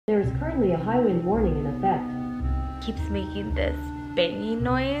There is currently a high wind warning in effect. Keeps making this banging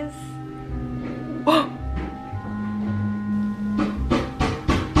noise.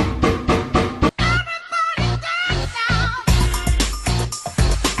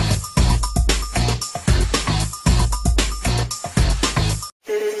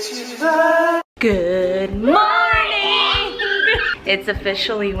 Good morning! It's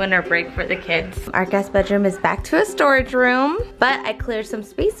officially winter break for the kids. Our guest bedroom is back to a storage room, but I cleared some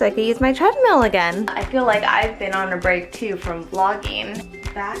space so I could use my treadmill again. I feel like I've been on a break too from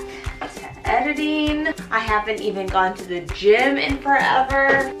vlogging. Back to editing. I haven't even gone to the gym in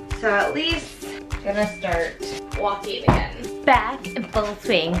forever, so at least I'm gonna start walking again. Back in full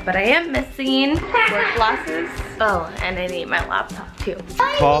swing, but I am missing work glasses. Oh, and I need my laptop too.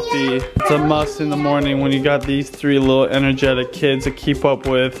 Coffee, it's a must in the morning when you got these three little energetic kids to keep up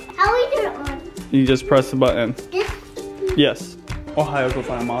with. How we turn it on? You just press the button. This? Yes. Ohio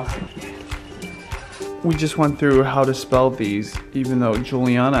gozaimasu. We just went through how to spell these, even though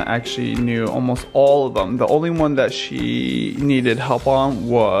Julianna actually knew almost all of them. The only one that she needed help on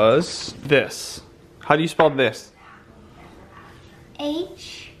was this. How do you spell this?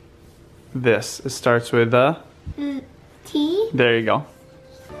 H. This. It starts with a T. There you go.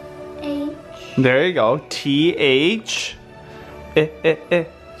 H. There you go. T-H.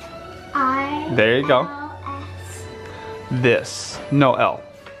 I. There you go. L-S. This. No L.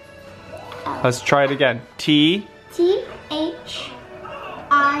 Let's try it again. T. T-H-I-S.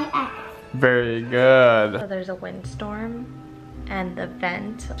 Very good. So there's a windstorm and the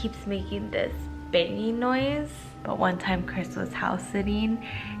vent keeps making this banging noise. But one time Chris was house sitting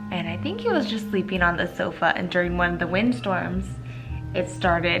and I think he was just sleeping on the sofa, and during one of the windstorms it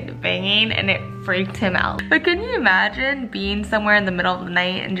started banging and it freaked him out. But can you imagine being somewhere in the middle of the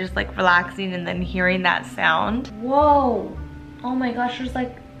night and just like relaxing and then hearing that sound? Whoa! Oh my gosh, there's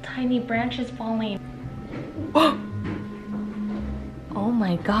like tiny branches falling. Oh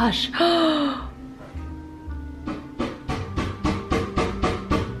my gosh.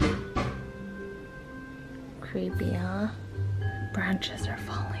 Creepy, huh? Branches are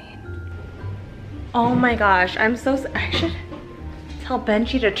falling. Oh my gosh, I should tell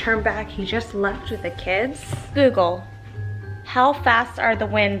Benji to turn back. He just left with the kids. Google, how fast are the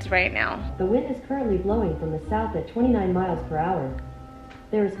winds right now? The wind is currently blowing from the south at 29 miles per hour.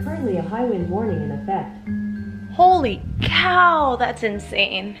 There is currently a high wind warning in effect. Holy cow, that's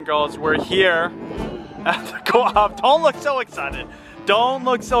insane. Girls, we're here at the co-op. Don't look so excited. Don't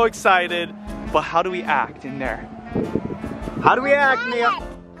look so excited. But how do we act in there? How do we act, Mia?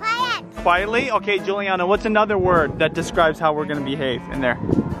 Quiet. Quietly? Okay, Juliana, what's another word that describes how we're gonna behave in there?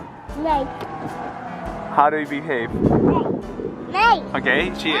 Nice. How do we behave? Nice.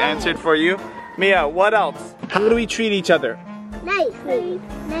 Okay, she answered for you. Mia, what else? How do we treat each other? Nice.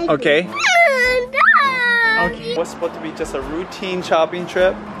 Okay. Okay. It was supposed to be just a routine shopping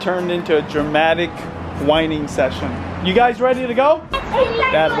trip, turned into a dramatic whining session. You guys ready to go?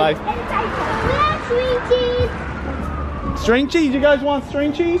 Dad life. String cheese? You guys want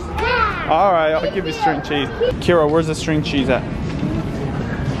string cheese? Yeah. All right, I'll give you string cheese. Kira, where's the string cheese at?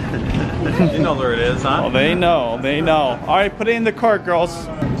 You know where it is, huh? Oh, they know, they know. All right, put it in the cart, girls.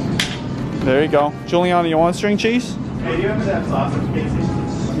 There you go. Juliana, you want string cheese? Hey, do you have that sausage, Casey?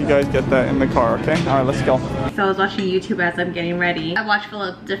 You guys get that in the car, okay? All right, let's go. So I was watching YouTube as I'm getting ready. I watched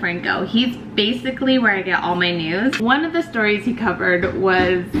Philip Different go. He's basically where I get all my news. One of the stories he covered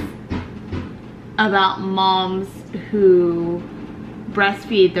was about moms who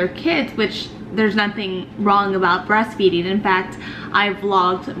breastfeed their kids, which there's nothing wrong about breastfeeding. In fact, I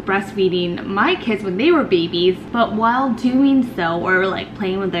vlogged breastfeeding my kids when they were babies, but while doing so, or like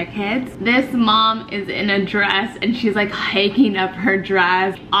playing with their kids, this mom is in a dress and she's like hiking up her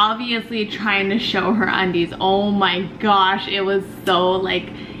dress, obviously trying to show her undies. Oh my gosh, it was so like,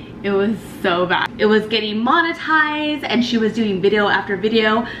 it was so bad. It was getting monetized and she was doing video after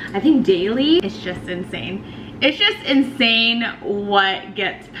video, I think daily. It's just insane. It's just insane what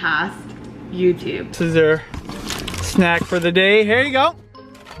gets past YouTube. This is their snack for the day. Here you go.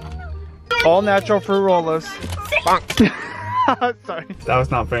 All natural fruit rollers. Sorry. That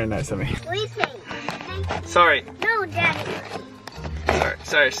was not very nice of me. Sorry. No, Daddy.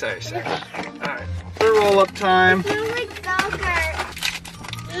 Sorry. Alright. Fruit roll up time.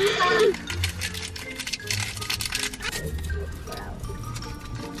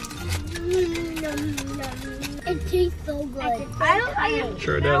 It tastes so good.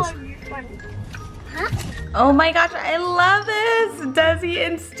 Sure it does. Oh my gosh, I love this! Desi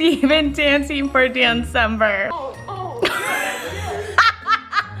and Steven dancing for December.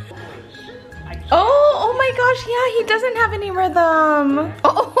 Oh my gosh, yeah, he doesn't have any rhythm.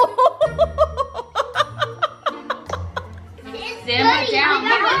 Oh,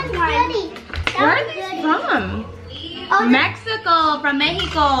 Where are these from? Mexico, from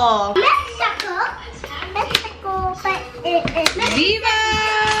Mexico. Mexico, but it's Viva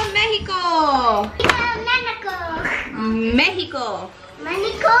Mexico! Mexico.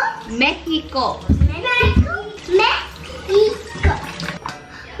 Mexico. Mexico. Mexico. Mexico.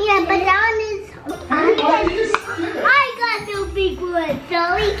 Yeah, but that one is. I got no big one.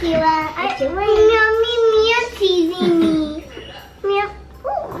 Sorry, Keira. Meow, teasing me. Meow.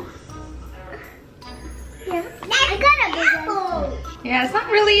 Ooh. Yeah. I got a big one. Yeah, it's not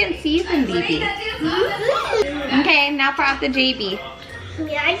really in season, baby. Okay, now for off the JB.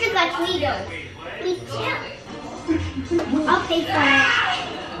 Yeah, I just got Cheetos. Me too. I'll pay for it.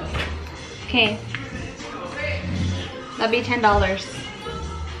 Okay. That'll be $10.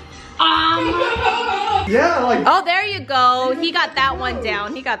 Yeah, like. Oh, there you go. He got that one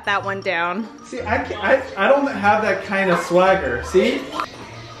down. He got that one down. See, I don't have that kind of swagger. See?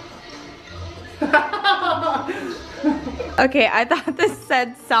 Okay, I thought this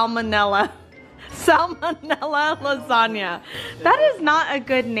said salmonella. Salmonella lasagna. That is not a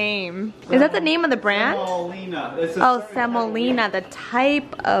good name. Is that the name of the brand? Semolina. Oh, semolina, the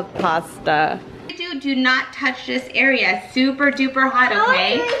type of pasta. Do not touch this area. Super duper hot,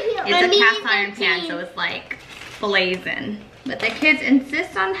 okay? It's a cast iron pan, so it's like blazing. But the kids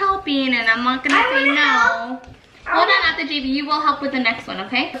insist on helping, and I'm not gonna say no. Hold on, at the JV, you will help with the next one,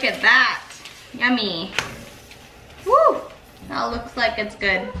 okay? Look at that. Yummy. Woo! That looks like it's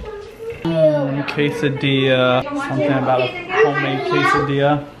good. Quesadilla. Something about a homemade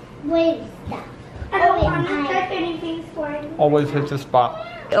quesadilla. Wait, stop. I don't want to touch anything for you. Always hits the spot.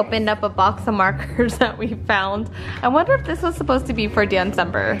 We opened up a box of markers that we found. I wonder if this was supposed to be for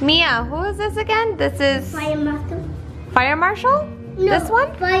December. Mia, who is this again? This is Fire Marshal? Fire Marshal? No, This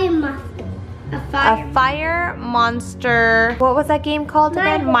one? Fire Marshal. A fire monster. What was that game called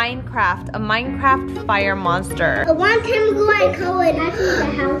again? Minecraft. A Minecraft fire monster. A one time ago I colored a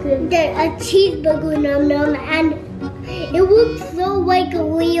cheeseburger num num, and it looked so like a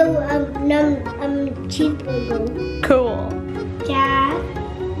real cheeseburger. Cool. Dad,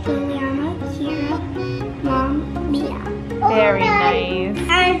 Julianna, Keira, Mom, Mia. Very nice.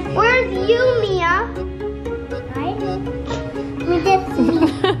 And where's you, Mia? With this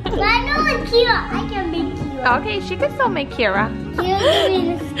I know it's Keira. I can make Keira. Okay, she can still make Keira. Keira's in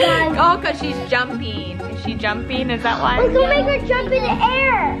the sky. Oh, because she's jumping. Is she jumping? Is that why? We can make her jump in the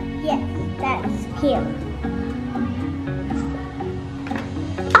air. Yes, that's Keira.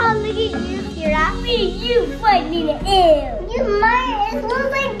 Oh, look at you, Keira. Look at you fighting in the air. You might as well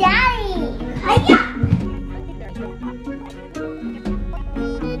like Daddy. Hiya!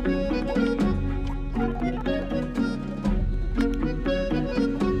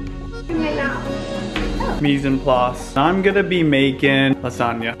 Mise en place. I'm gonna be making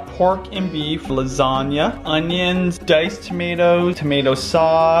lasagna. Pork and beef lasagna, onions, diced tomatoes, tomato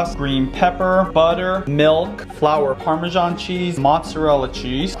sauce, green pepper, butter, milk, flour, Parmesan cheese, mozzarella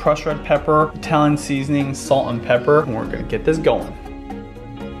cheese, crushed red pepper, Italian seasoning, salt and pepper. And we're gonna get this going.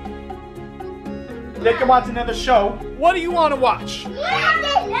 They can watch another show. What do you want to watch?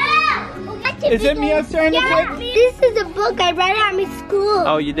 Is it Mia's turn to pick? This is a book I read at my school.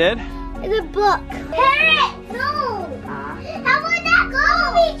 Oh, you did? It's a book. Parrot, no. How would that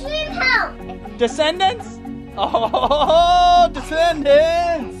go? Dream house. Descendants? Oh,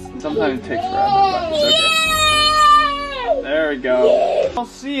 Descendants! Sometimes it takes forever, but it's okay. There we go. I'll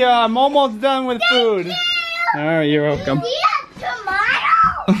see ya. I'm almost done with food. Alright, you're welcome.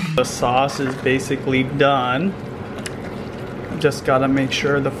 Tomato. The sauce is basically done. Just gotta make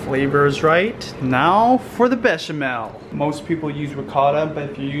sure the flavor is right. Now for the bechamel. Most people use ricotta,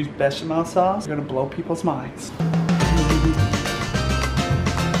 but if you use bechamel sauce, you're gonna blow people's minds.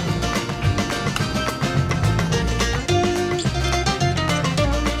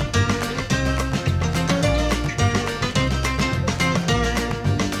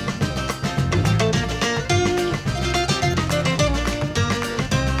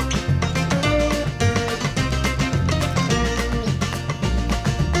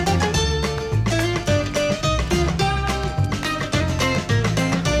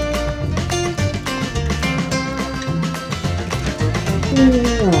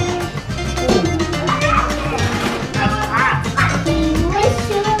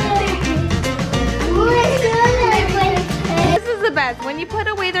 This is the best. When you put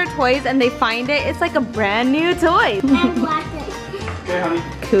away their toys and they find it, it's like a brand new toy. Okay, honey.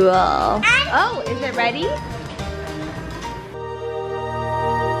 Cool. Oh, is it ready?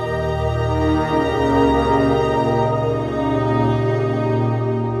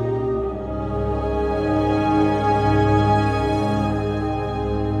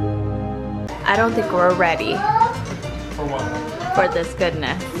 I don't think we're ready For what? for this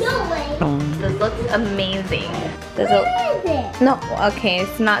goodness. No way. This looks amazing. Does Where it? is it? No, okay,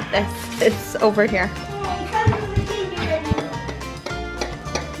 it's not this. It's over here.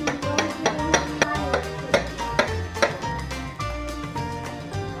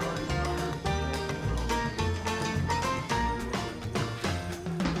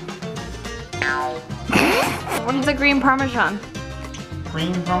 Where's the green Parmesan?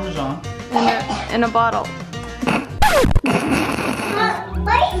 Green Parmesan. In a bottle.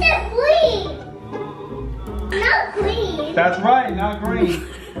 Why is it green? Not green. That's right, not green.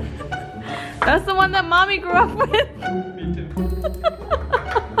 That's the one that mommy grew up with. Me too.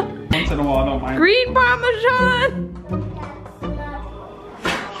 Once in a while, I don't mind. Green Parmesan!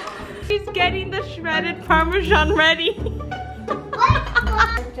 He's getting the shredded Parmesan ready.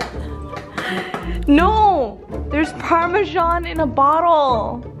 No! There's Parmesan in a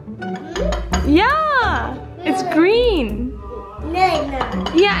bottle. Yeah! It's green. No.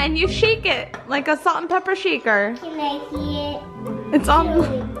 Yeah, and you shake it like a salt and pepper shaker. Can I see it? It's all...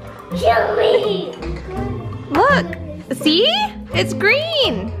 Show me. Look! See? It's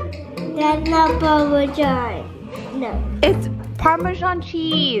green! That's not Parmesan. No. It's Parmesan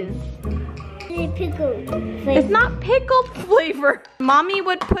cheese. It's pickle. It's not pickle flavor. Mommy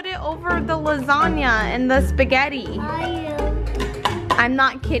would put it over the lasagna and the spaghetti. I'm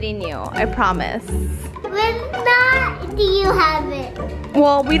not kidding you, I promise. When not do you have it?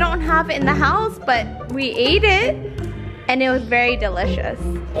 Well, we don't have it in the house, but we ate it and it was very delicious.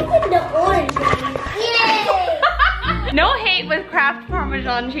 It's in the orange. Yay! No hate with Kraft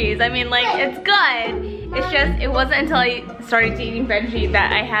Parmesan cheese. I mean, like, it's good. It's just, it wasn't until I started dating Benji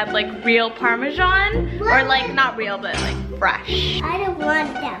that I had like real Parmesan. Or like, not real, but like fresh. I don't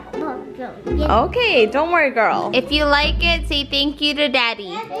want that. Okay, don't worry, girl. If you like it, say thank you to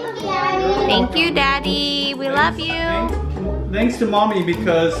Daddy. Thank you, Daddy. We love you. Thanks to Mommy,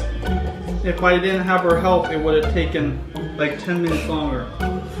 because if I didn't have her help, it would have taken like 10 minutes longer.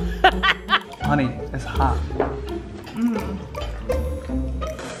 Honey, it's hot.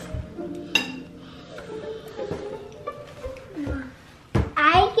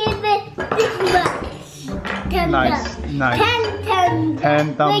 I give it this much. 10 Nice, thumbs. nice.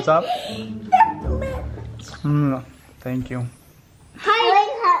 10 thumbs up. Thank you.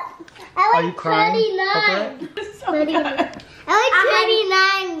 I like you crying 39. I like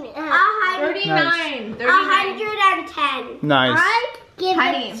 39. 39. 110. Nice. I give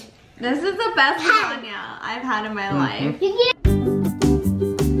Honey, it. this is the best lasagna I've had in my life. You get